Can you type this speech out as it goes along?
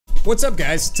What's up,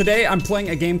 guys? Today I'm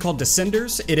playing a game called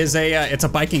Descenders. It is it's a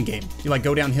biking game. You like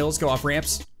go down hills, go off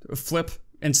ramps, flip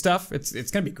and stuff.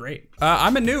 It's gonna be great.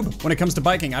 I'm a noob when it comes to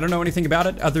biking. I don't know anything about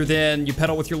it other than you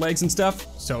pedal with your legs and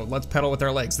stuff. So let's pedal with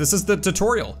our legs. This is the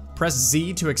tutorial. Press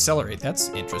Z to accelerate. That's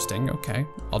interesting. Okay,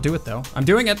 I'll do it though. I'm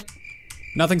doing it.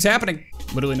 Nothing's happening.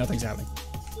 Literally nothing's happening.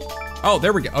 Oh,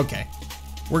 there we go. Okay,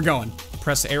 we're going.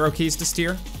 Press arrow keys to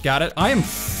steer. Got it. I am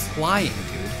flying,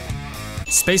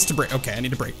 dude. Space to brake. Okay, I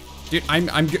need to brake. Dude,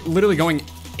 I'm literally going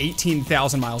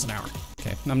 18,000 miles an hour.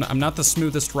 Okay, I'm not the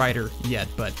smoothest rider yet,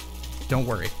 but don't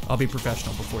worry. I'll be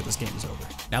professional before this game is over.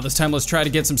 Now this time, let's try to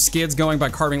get some skids going by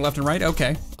carving left and right.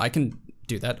 Okay, I can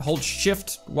do that. Hold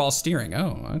shift while steering.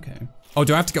 Oh, okay. Oh,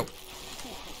 do I have to go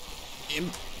in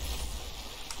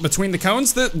between the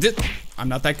cones? I'm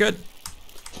not that good.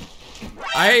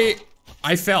 I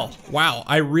fell. Wow,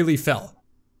 I really fell.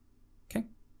 Okay.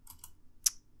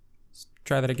 Let's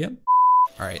try that again.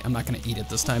 All right, I'm not gonna eat it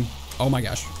this time. Oh my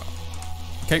gosh.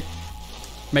 Okay,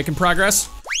 making progress.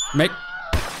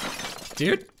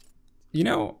 Dude, you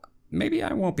know, maybe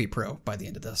I won't be pro by the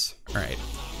end of this. All right.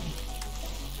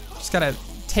 Just gotta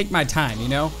take my time, you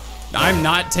know? I'm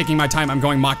not taking my time, I'm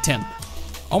going Mach 10.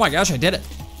 Oh my gosh, I did it.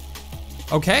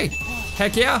 Okay,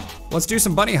 heck yeah. Let's do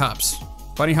some bunny hops.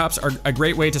 Bunny hops are a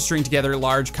great way to string together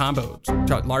large combo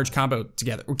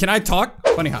together. Can I talk?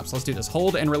 Bunny hops, let's do this.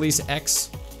 Hold and release X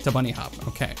to bunny hop,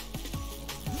 okay.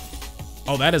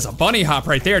 Oh, that is a bunny hop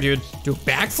right there, dude. Do a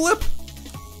backflip?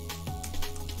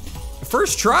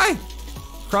 First try?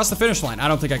 Cross the finish line. I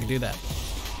don't think I can do that.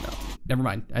 No, never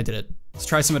mind, I did it. Let's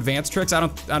try some advanced tricks. I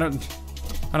don't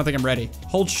think I'm ready.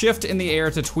 Hold shift in the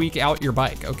air to tweak out your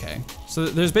bike, okay. So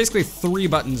there's basically 3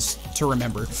 buttons to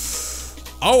remember.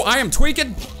 Oh, I am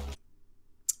tweaking.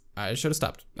 I should have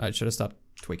stopped. I should have stopped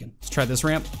tweaking. Let's try this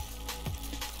ramp.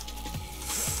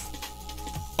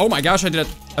 Oh my gosh, I did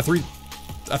a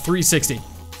 360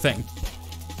 thing.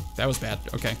 That was bad,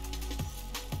 okay.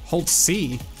 Hold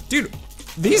C. Dude,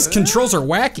 these controls are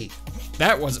wacky.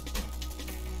 That was,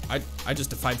 I just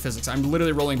defied physics. I'm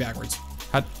literally rolling backwards.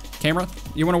 Camera,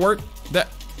 you wanna work?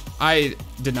 I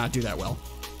did not do that well.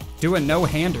 Do a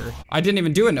no-hander. I didn't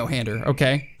even do a no-hander,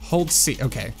 okay. Hold C,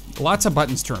 okay. Lots of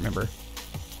buttons to remember.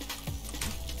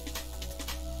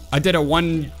 I did a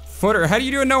 1-footer. How do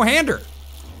you do a no-hander?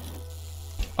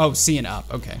 Oh, C and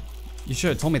up, okay. You should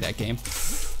have told me that game.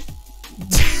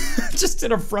 Just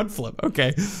did a front flip,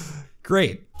 okay.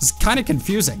 Great, it's kind of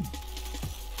confusing.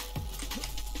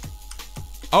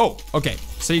 Oh, okay,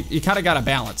 so you kind of got to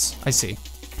balance, I see.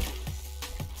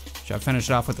 Should I finish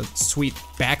it off with a sweet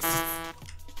back?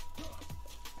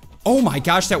 Oh my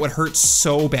gosh, that would hurt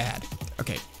so bad.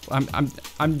 Okay,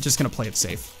 I'm just gonna play it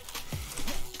safe.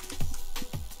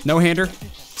 No-hander,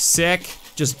 sick.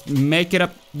 Just make it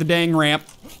up the dang ramp.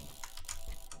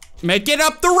 Make it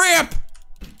up the ramp!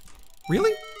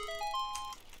 Really?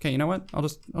 Okay, you know what? I'll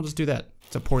just do that.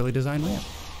 It's a poorly designed ramp.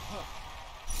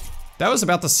 That was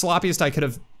about the sloppiest I could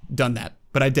have done that,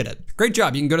 but I did it. Great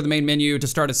job. You can go to the main menu to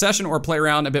start a session or play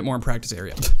around a bit more in practice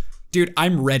area. Dude,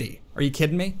 I'm ready. Are you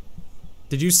kidding me?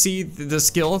 Did you see the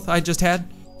skill I just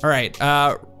had? All right,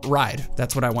 ride.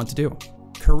 That's what I want to do.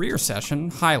 Career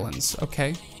session, Highlands.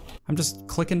 Okay, I'm just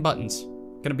clicking buttons.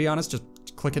 Gonna be honest, just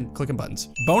clicking buttons.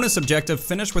 Bonus objective,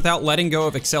 finish without letting go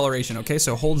of acceleration. Okay,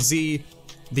 so hold Z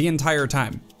the entire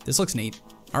time. This looks neat.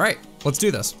 All right, let's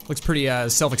do this. Looks pretty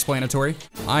self-explanatory.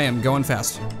 I am going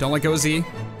fast. Don't let go of Z,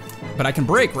 but I can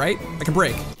brake, right? I can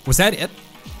brake. Was that it?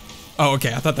 Oh,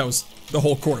 okay, I thought that was the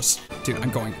whole course. Dude, I'm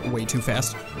going way too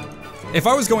fast. If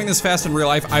I was going this fast in real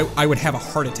life, I would have a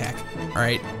heart attack. All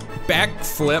right, back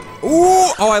flip.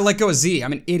 Ooh, oh, I let go of Z,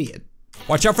 I'm an idiot.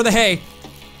 Watch out for the hay.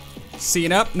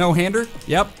 Seeing up, no-hander,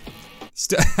 yep.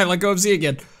 I let go of Z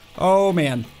again. Oh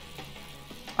man.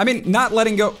 I mean, not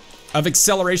letting go of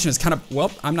acceleration is kind of,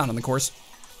 well, I'm not on the course.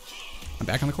 I'm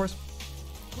back on the course.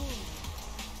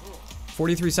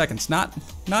 43 seconds, not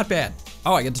bad.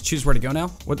 Oh, I get to choose where to go now?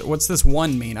 What's this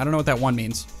 1 mean? I don't know what that 1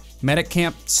 means. Medic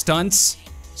camp, stunts,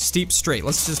 steep straight.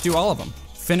 Let's just do all of them.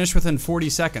 Finish within 40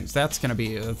 seconds. That's gonna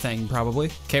be a thing probably.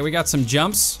 Okay, we got some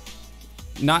jumps.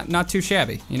 Not too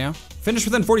shabby, you know? Finish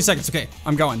within 40 seconds, okay,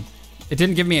 I'm going. It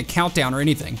didn't give me a countdown or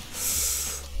anything.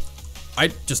 I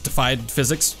just defied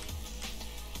physics.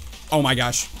 Oh my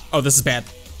gosh. Oh, this is bad.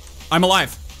 I'm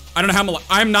alive. I don't know how I'm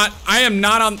alive. I am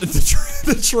not on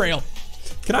the trail.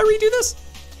 Can I redo this?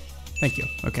 Thank you,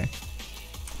 okay.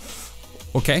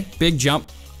 Okay, big jump.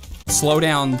 Slow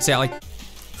down, Sally.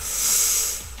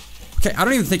 Okay, I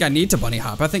don't even think I need to bunny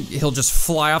hop. I think he'll just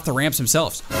fly off the ramps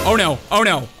himself. Oh no, oh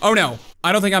no, oh no.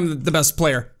 I don't think I'm the best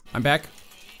player. I'm back.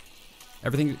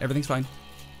 Everything's fine.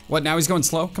 What, now he's going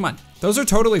slow? Come on. Those are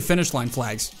totally finish line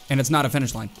flags, and it's not a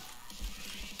finish line.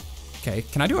 Okay,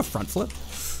 can I do a front flip?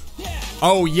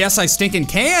 Oh, yes, I stinking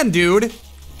can, dude.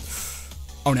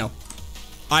 Oh, no.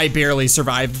 I barely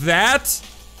survived that.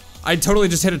 I totally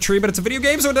just hit a tree, but it's a video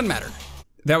game, so it doesn't matter.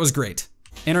 That was great.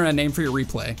 Enter a name for your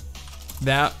replay.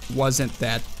 That wasn't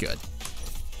that good.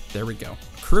 There we go.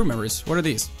 Crew members, what are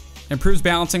these? Improves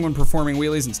balancing when performing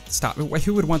wheelies and stop.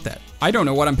 Who would want that? I don't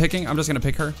know what I'm picking. I'm just gonna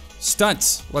pick her.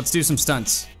 Stunts. Let's do some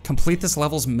stunts. Complete this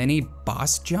level's mini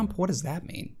boss jump? What does that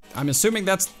mean? I'm assuming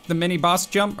that's the mini boss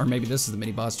jump, or maybe this is the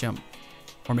mini boss jump.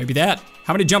 Or maybe that.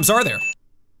 How many jumps are there?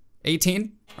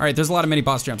 18? All right, there's a lot of mini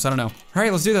boss jumps. I don't know. All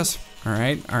right, let's do this. All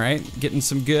right. Getting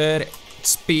some good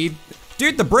speed.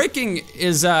 Dude, the braking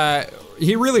is,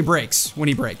 he really brakes when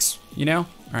he brakes, you know?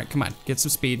 All right, come on, get some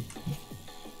speed.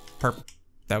 Perfect.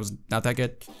 That was not that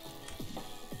good.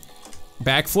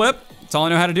 Backflip, that's all I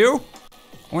know how to do.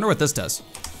 I wonder what this does.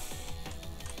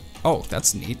 Oh,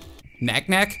 that's neat. Knack.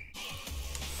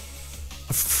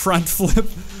 A front flip.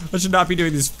 I should not be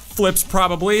doing these flips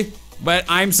probably, but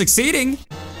I'm succeeding.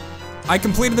 I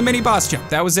completed the mini boss jump.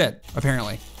 That was it,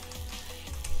 apparently.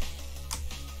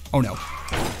 Oh no.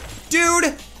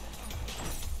 Dude!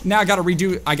 Now I gotta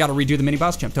redo the mini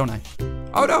boss jump, don't I?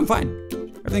 Oh no, I'm fine.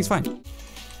 Everything's fine.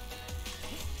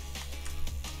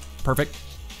 Perfect.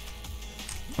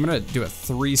 I'm gonna do a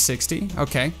 360,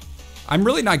 okay. I'm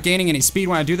really not gaining any speed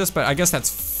when I do this, but I guess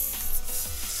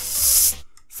that's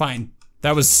fine.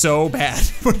 That was so bad,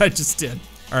 what I just did.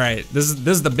 All right, this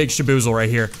is the big shaboozle right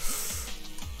here.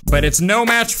 But it's no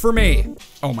match for me.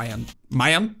 Oh,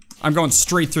 man. I'm going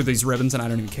straight through these ribbons and I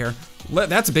don't even care.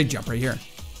 That's a big jump right here.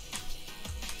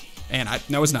 And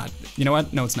no, it's not. You know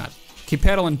what? No, it's not. Keep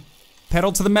pedaling.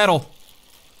 Pedal to the metal.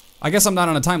 I guess I'm not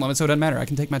on a time limit, so it doesn't matter. I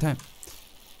can take my time.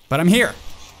 But I'm here.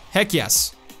 Heck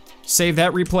yes. Save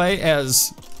that replay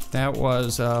as that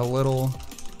was a little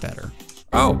better.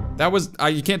 Oh, that was,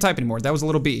 you can't type anymore. That was a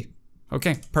little B.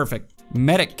 Okay, perfect.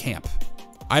 Medic camp.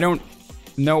 I don't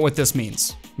know what this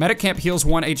means. Medic camp heals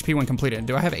 1 HP when completed.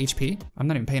 Do I have HP? I'm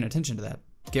not even paying attention to that.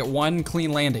 Get 1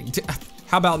 clean landing.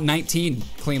 How about 19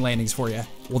 clean landings for you?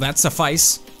 Will that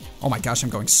suffice? Oh my gosh, I'm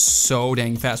going so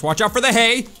dang fast. Watch out for the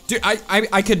hay. Dude,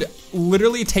 I could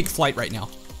literally take flight right now.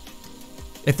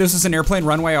 If this was an airplane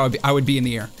runway, I would be in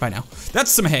the air by now.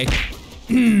 That's some hay.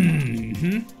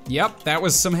 Yep, that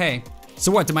was some hay.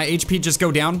 So what, did my HP just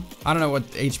go down? I don't know what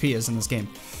HP is in this game.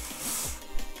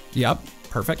 Yep,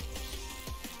 perfect.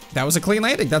 That was a clean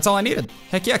landing, that's all I needed.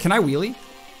 Heck yeah, can I wheelie?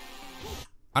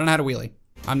 I don't know how to wheelie.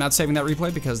 I'm not saving that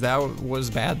replay because that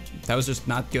was bad. That was just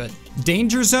not good.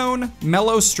 Danger zone,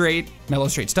 mellow straight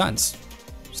stunts.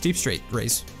 Steep straight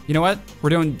race. You know what? We're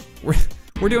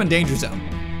doing danger zone.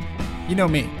 You know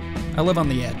me, I live on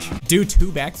the edge. Do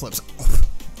 2 backflips.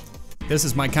 This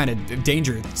is my kind of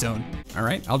danger zone. All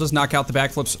right, I'll just knock out the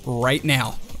backflips right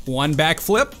now. 1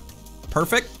 backflip,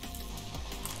 perfect.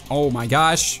 Oh my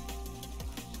gosh.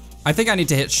 I think I need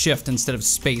to hit shift instead of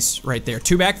space right there.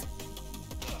 2 back.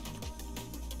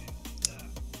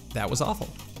 That was awful.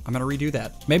 I'm gonna redo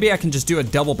that. Maybe I can just do a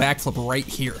double backflip right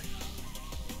here.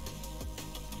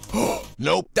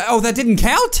 Nope. Oh, that didn't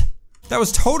count? That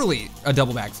was totally a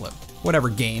double backflip. Whatever,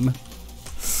 game.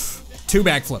 2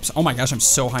 backflips. Oh my gosh, I'm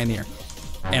so high in the air.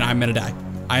 And I'm gonna die.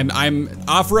 I'm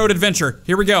off-road adventure.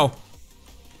 Here we go.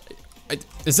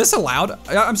 Is this allowed?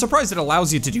 I'm surprised it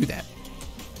allows you to do that.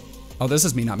 Oh, this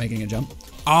is me not making a jump.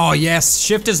 Oh yes,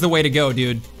 shift is the way to go,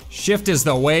 dude. Shift is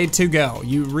the way to go.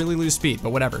 You really lose speed,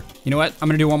 but whatever. You know what? I'm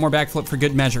gonna do 1 more backflip for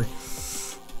good measure.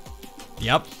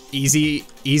 Yep, easy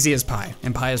as pie,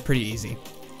 and pie is pretty easy.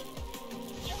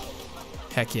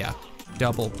 Heck yeah,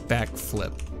 double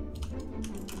backflip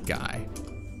guy.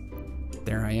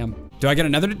 There I am. Do I get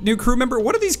another new crew member?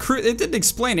 What are these crew? It didn't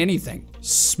explain anything.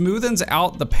 Smoothens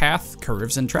out the path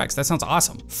curves and tracks. That sounds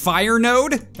awesome. Fire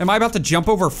node? Am I about to jump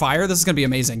over fire? This is gonna be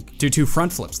amazing. Do 2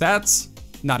 front flips. That's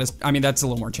not as, I mean, that's a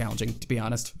little more challenging, to be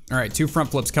honest. All right, 2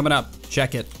 front flips coming up.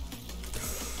 Check it.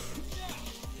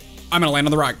 I'm gonna land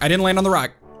on the rock. I didn't land on the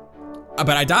rock,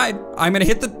 but I died. I'm gonna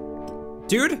hit the,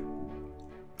 dude.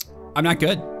 I'm not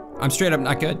good. I'm straight up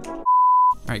not good. All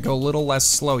right, go a little less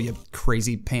slow, you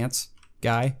crazy pants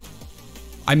guy.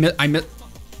 I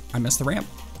missed the ramp.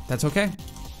 That's okay.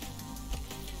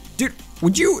 Dude,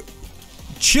 would you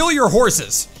chill your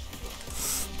horses?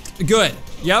 Good.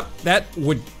 Yep, that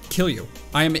would kill you.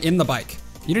 I am in the bike.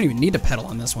 You don't even need to pedal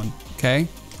on this one, okay?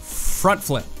 Front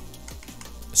flip.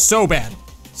 So bad.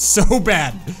 So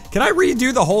bad. Can I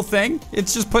redo the whole thing?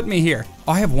 It's just putting me here.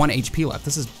 Oh, I have 1 HP left.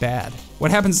 This is bad.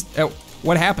 What happens?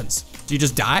 What happens? Do you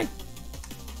just die?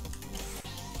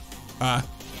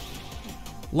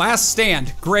 Last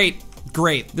stand. Great,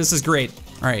 great. This is great.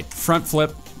 All right, front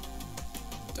flip.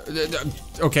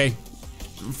 Okay,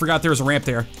 forgot there was a ramp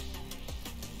there.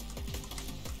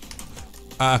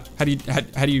 How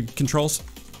do you controls?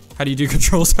 How do you do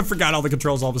controls? I forgot all the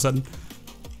controls all of a sudden.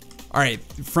 All right,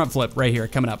 front flip right here,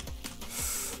 coming up.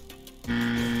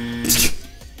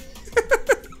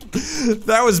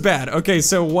 That was bad. Okay,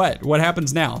 so what? What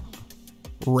happens now?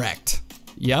 Wrecked.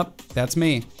 Yep, that's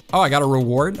me. Oh, I got a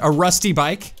reward? A rusty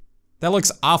bike? That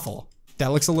looks awful. That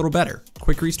looks a little better.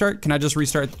 Quick restart. Can I just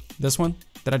restart this one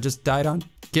that I just died on?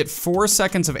 Get 4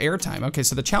 seconds of airtime. Okay,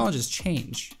 so the challenges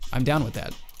change. I'm down with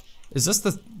that. Is this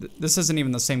this isn't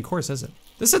even the same course, is it?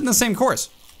 This isn't the same course.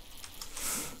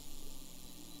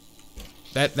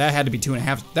 That had to be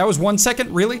 2.5. That was 1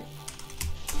 second, really?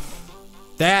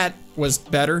 That was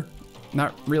better.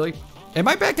 Not really. Am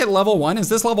I back at level 1? Is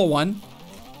this level 1?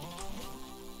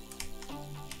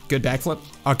 Good backflip.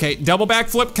 Okay, double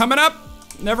backflip coming up.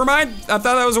 Never mind. I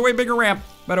thought that was a way bigger ramp,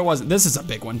 but it wasn't. This is a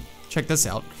big one. Check this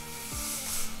out.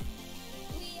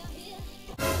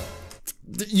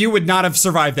 You would not have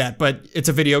survived that, but it's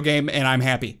a video game and I'm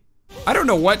happy. I don't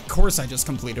know what course I just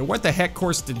completed. What the heck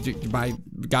course did my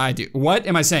guy do? What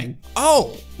am I saying?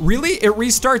 Oh, really? It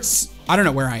restarts. I don't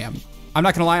know where I am. I'm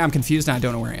not gonna lie, I'm confused and I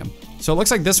don't know where I am. So it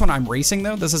looks like this one I'm racing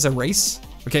though. This is a race.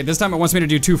 Okay, this time it wants me to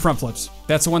do 2 front flips.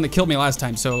 That's the one that killed me last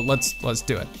time, so let's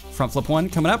do it. Front flip 1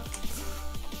 coming up.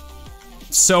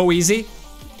 So easy.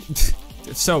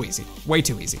 It's so easy, way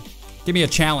too easy. Give me a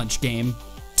challenge, game.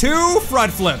 2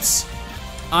 front flips.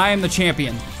 I am the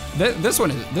champion. This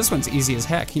one's easy as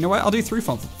heck. You know what? I'll do 3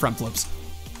 front flips.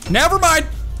 Never mind.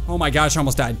 Oh my gosh, I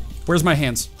almost died. Where's my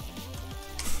hands?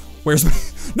 Where's my?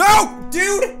 No,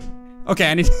 dude.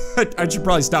 Okay, I should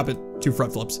probably stop at 2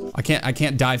 front flips. I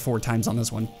can't die 4 times on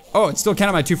this one. Oh, it still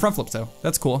counted my 2 front flips though.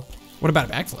 That's cool. What about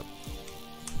a backflip?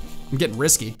 I'm getting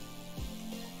risky.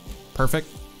 Perfect.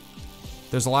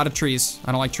 There's a lot of trees.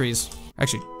 I don't like trees.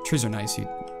 Actually, trees are nice. You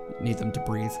need them to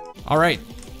breathe. All right.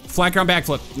 Flat ground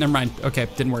backflip. Never mind. Okay,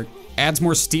 didn't work. Adds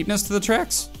more steepness to the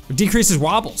tracks. Decreases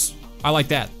wobbles. I like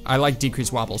that. I like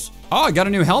decreased wobbles. Oh, I got a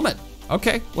new helmet.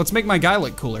 Okay, let's make my guy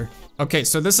look cooler. Okay,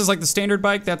 so this is like the standard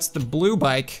bike. That's the blue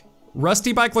bike.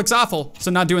 Rusty bike looks awful, so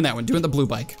not doing that one. Doing the blue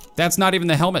bike. That's not even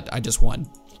the helmet I just won.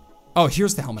 Oh,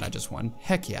 here's the helmet I just won.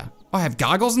 Heck yeah. Oh, I have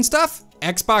goggles and stuff?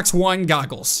 Xbox One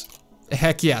goggles.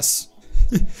 Heck yes.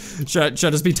 Should I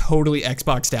just be totally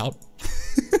Xboxed out?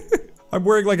 I'm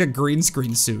wearing like a green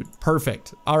screen suit.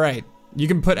 Perfect. All right. You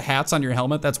can put hats on your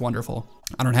helmet. That's wonderful.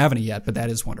 I don't have any yet, but that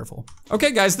is wonderful.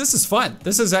 Okay, guys, this is fun.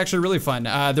 This is actually really fun.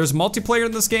 There's multiplayer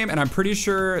in this game, and I'm pretty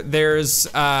sure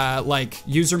there's like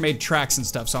user-made tracks and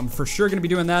stuff. So I'm for sure gonna be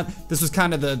doing that. This was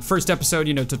kind of the first episode,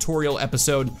 you know, tutorial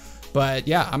episode. But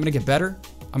yeah, I'm gonna get better.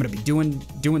 I'm gonna be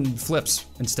doing flips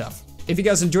and stuff. If you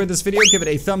guys enjoyed this video, give it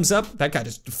a thumbs up. That guy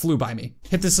just flew by me.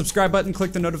 Hit the subscribe button,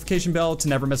 click the notification bell to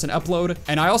never miss an upload.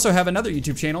 And I also have another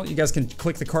YouTube channel. You guys can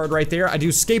click the card right there. I do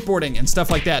skateboarding and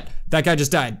stuff like that. That guy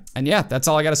just died. And yeah, that's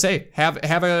all I gotta say. Have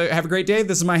a great day.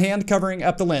 This is my hand covering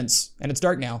up the lens, and it's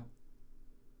dark now.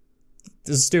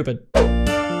 This is stupid.